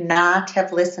should not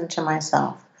have listened to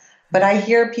myself. But I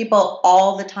hear people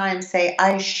all the time say,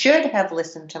 I should have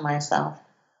listened to myself.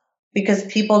 Because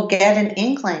people get an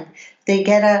inkling. They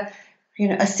get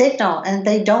a signal and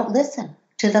they don't listen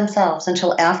to themselves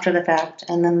until after the fact.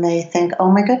 And then they think,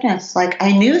 oh my goodness, like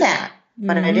I knew that,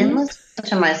 but I didn't listen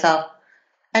to myself.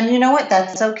 And you know what?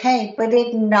 That's okay. But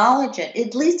acknowledge it.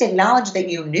 At least acknowledge that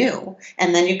you knew.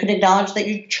 And then you could acknowledge that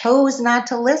you chose not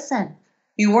to listen.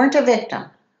 You weren't a victim.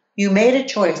 You made a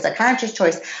choice, a conscious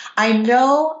choice. I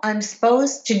know I'm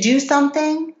supposed to do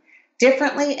something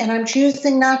differently and I'm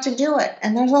choosing not to do it.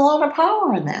 And there's a lot of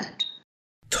power in that.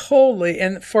 Totally.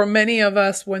 And for many of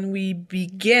us, when we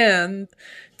begin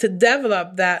to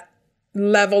develop that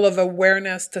level of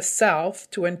awareness to self,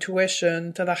 to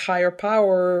intuition, to the higher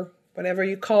power, whatever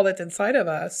you call it inside of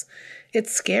us,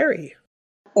 it's scary.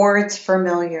 Or it's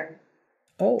familiar.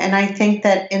 Oh. And I think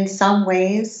that in some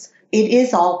ways it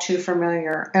is all too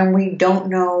familiar and we don't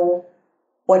know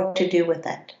what to do with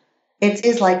it. It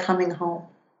is like coming home.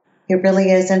 It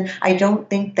really is. And I don't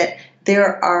think that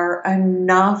there are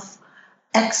enough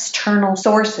external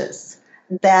sources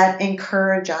that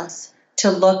encourage us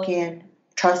to look in,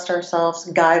 trust ourselves,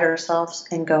 guide ourselves,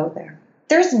 and go there.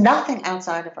 There's nothing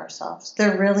outside of ourselves.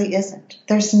 There really isn't.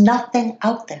 There's nothing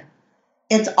out there.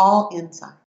 It's all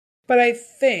inside. But I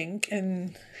think,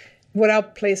 and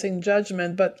without placing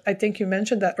judgment, but I think you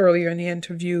mentioned that earlier in the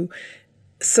interview,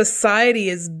 society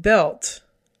is built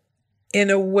in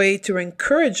a way to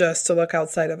encourage us to look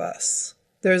outside of us.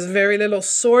 There's very little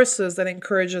sources that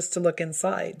encourage us to look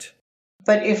inside.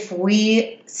 But if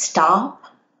we stop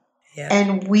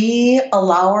and we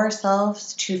allow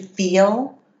ourselves to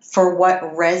feel for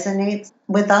what resonates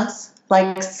with us,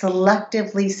 like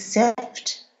selectively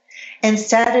sift,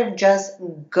 instead of just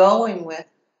going with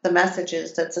the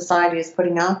messages that society is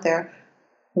putting out there,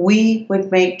 we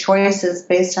would make choices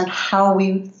based on how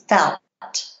we felt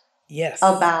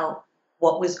about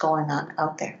what was going on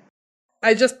out there.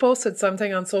 I just posted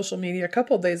something on social media a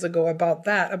couple of days ago about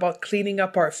that, about cleaning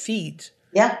up our feed.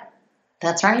 Yeah,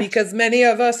 that's right. Because many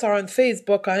of us are on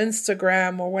Facebook, on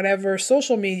Instagram, or whatever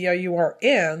social media you are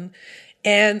in,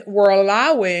 and we're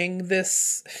allowing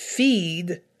this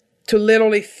feed to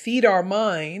literally feed our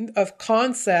mind of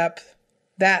concepts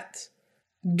that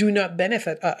do not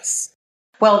benefit us.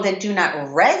 Well, that do not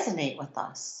resonate with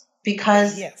us.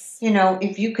 Because,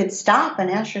 if you could stop and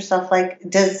ask yourself, like,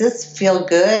 does this feel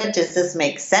good? Does this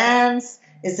make sense?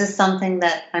 Is this something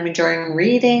that I'm enjoying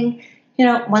reading?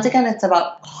 Once again, it's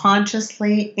about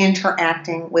consciously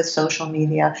interacting with social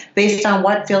media based on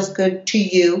what feels good to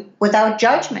you without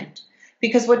judgment.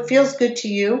 Because what feels good to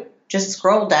you, just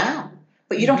scroll down.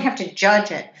 But you don't have to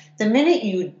judge it. The minute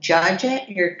you judge it,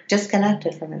 you're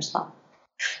disconnected from yourself.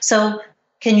 So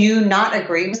can you not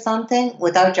agree with something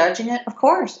without judging it? Of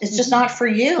course. It's just not for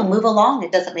you. Move along.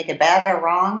 It doesn't make it bad or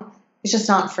wrong. It's just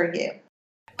not for you.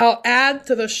 I'll add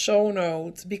to the show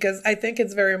notes because I think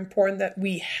it's very important that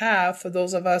we have, for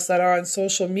those of us that are on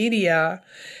social media,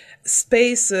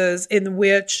 spaces in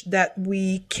which that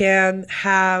we can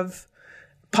have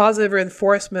positive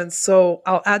reinforcement. So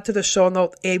I'll add to the show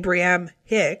note Abraham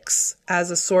Hicks as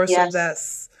a source of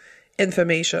this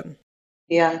information.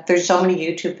 Yeah, there's so many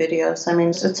YouTube videos. I mean,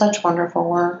 it's such wonderful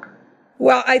work.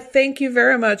 Well, I thank you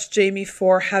very much, Jamie,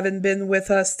 for having been with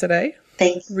us today.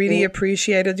 Thanks. Really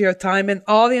appreciated your time. And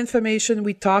all the information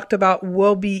we talked about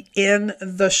will be in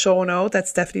the show note at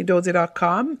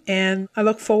stephaniedodze.com. And I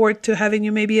look forward to having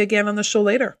you maybe again on the show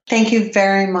later. Thank you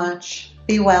very much.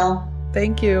 Be well.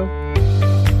 Thank you.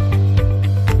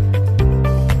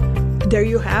 There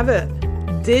you have it.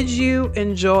 Did you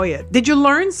enjoy it? Did you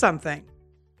learn something?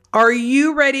 Are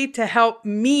you ready to help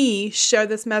me share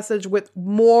this message with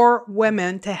more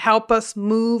women to help us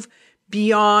move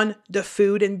beyond the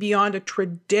food and beyond a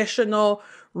traditional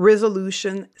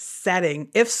resolution setting?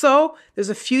 If so, there's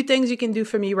a few things you can do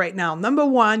for me right now. Number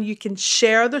one, you can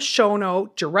share the show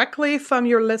note directly from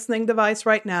your listening device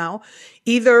right now,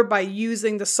 either by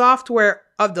using the software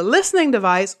of the listening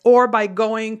device or by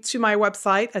going to my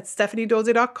website at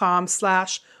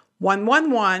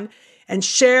stephaniedodze.com/111 and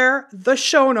share the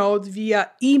show notes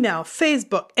via email,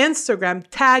 Facebook, Instagram.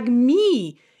 Tag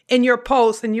me in your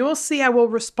post and you'll see I will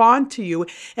respond to you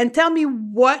and tell me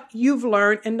what you've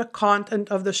learned in the content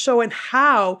of the show and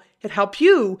how it helped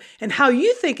you and how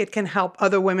you think it can help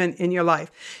other women in your life.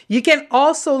 You can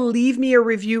also leave me a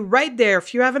review right there.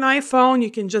 If you have an iPhone, you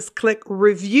can just click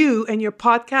review in your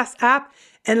podcast app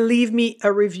and leave me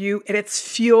a review. And it's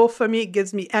fuel for me. It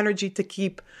gives me energy to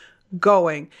keep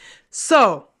going.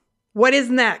 So what is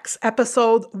next?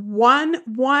 Episode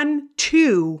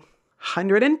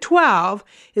 112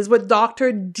 is with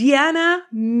Dr. Deanna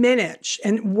Minich.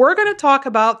 And we're going to talk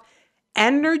about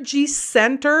energy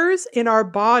centers in our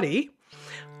body,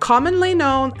 commonly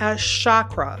known as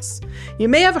chakras. You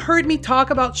may have heard me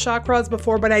talk about chakras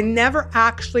before, but I never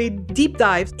actually deep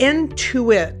dived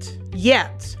into it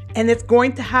yet. And it's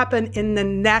going to happen in the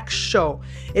next show.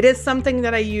 It is something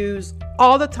that I use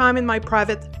all the time in my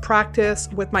private practice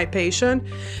with my patient,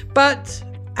 but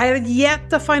I have yet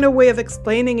to find a way of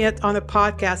explaining it on a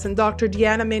podcast. And Dr.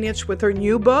 Deanna Minich with her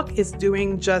new book is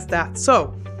doing just that.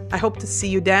 So I hope to see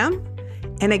you then.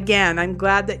 And again, I'm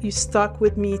glad that you stuck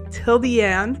with me till the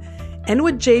end and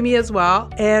with Jamie as well.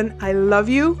 And I love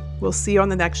you. We'll see you on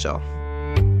the next show.